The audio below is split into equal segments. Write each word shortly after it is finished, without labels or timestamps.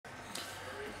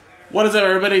What is up,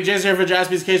 everybody? Jason here for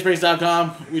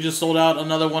JaspysCaseBreaks.com. We just sold out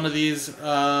another one of these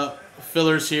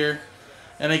fillers here.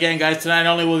 And again, guys, tonight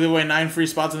only we'll give away 9 free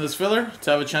spots in this filler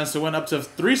to have a chance to win up to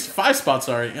 5 spots,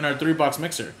 in our 3-box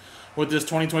mixer with this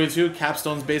 2022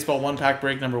 Capstone's Baseball 1-pack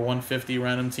break number 150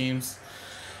 random teams.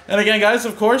 And again, guys,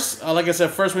 of course, like I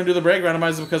said, first we're going to do the break,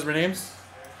 randomize them because of their names.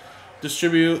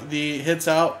 Distribute the hits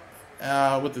out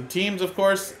with the teams, of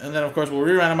course. And then, of course, we'll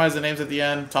re-randomize the names at the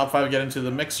end. Top 5 get into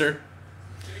the mixer.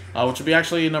 Which will be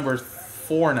actually number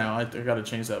 4 now. I got to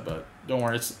change that, but don't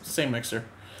worry. It's the same mixer.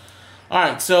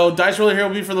 Alright, so dice roller here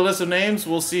will be for the list of names.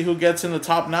 We'll see who gets in the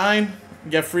top 9.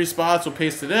 Get free spots. We'll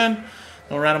paste it in. Then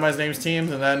we'll randomize names,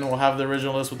 teams, and then we'll have the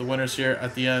original list with the winners here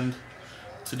at the end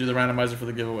to do the randomizer for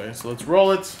the giveaway. So let's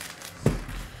roll it.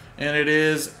 And it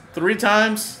is 3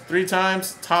 times. 3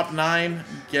 times. Top 9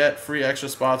 get free extra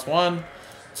spots. 1,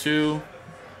 2,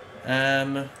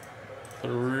 and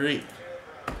 3.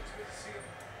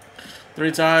 3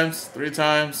 times, 3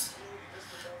 times.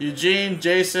 Eugene,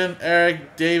 Jason,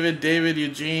 Eric, David,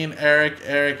 Eugene, Eric,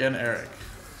 and Eric.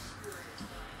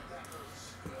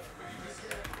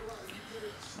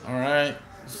 Alright,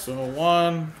 so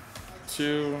 1,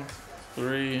 2,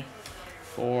 3,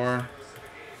 4,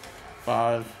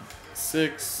 5,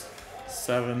 6,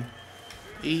 7,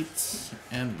 8,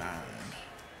 and 9.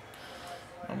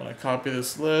 I'm going to copy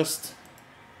this list.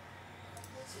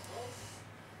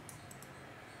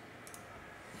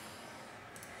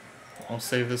 I'll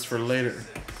save this for later.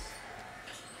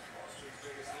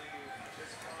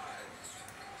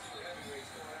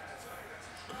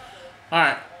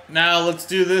 Alright, now let's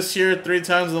do this here 3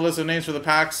 times the list of names for the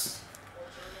packs.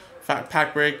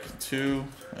 Pack break 2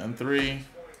 and 3.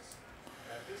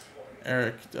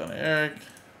 Eric, down to Eric.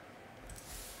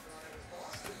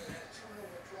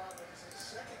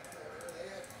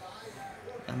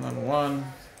 And then 1,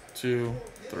 2,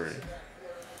 3.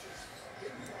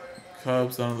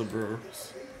 Cubs down to the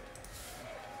Brewers.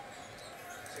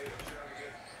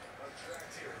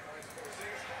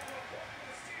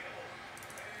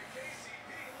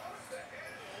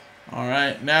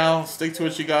 Alright, now stick to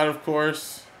what you got, of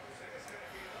course.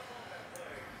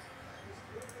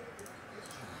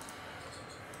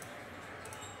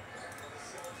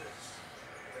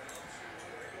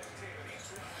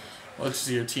 Let's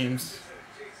see your teams.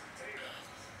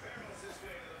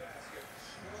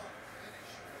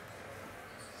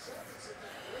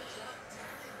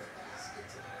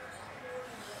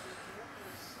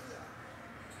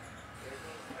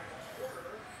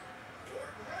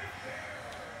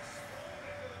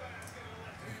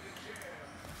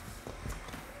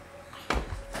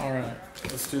 Alright,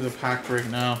 let's do the pack break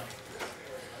now.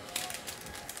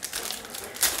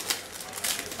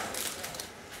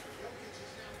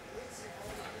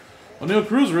 O'Neal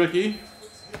Cruz rookie.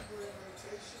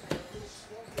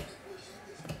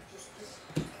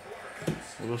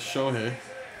 Little Shohei.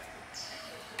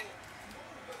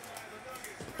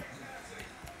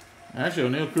 Actually,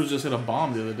 O'Neal Cruz just hit a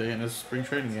bomb the other day in his spring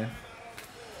training game.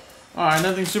 Alright,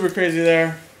 nothing super crazy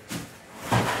there.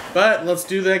 But let's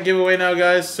do that giveaway now,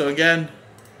 guys. So again,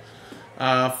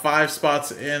 5 spots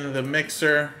in the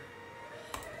mixer.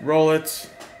 Roll it.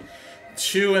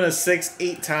 2 and a 6,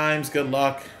 8 times. Good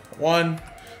luck. 1,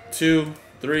 2,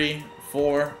 3,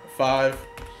 4, 5,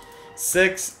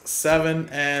 6, 7,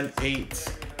 and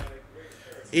 8.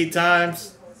 8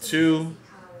 times. 2,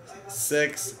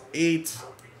 6, 8.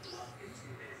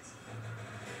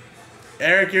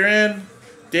 Eric, you're in.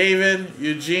 David,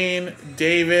 Eugene,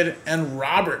 David, and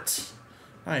Robert.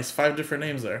 Nice, 5 different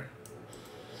names there.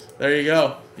 There you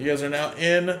go. You guys are now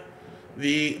in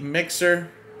the mixer.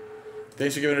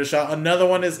 Thanks for giving it a shot. Another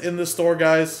one is in the store,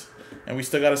 guys. And we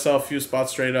still got to sell a few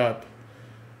spots straight up.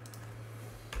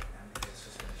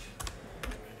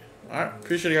 All right,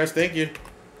 appreciate it, guys. Thank you.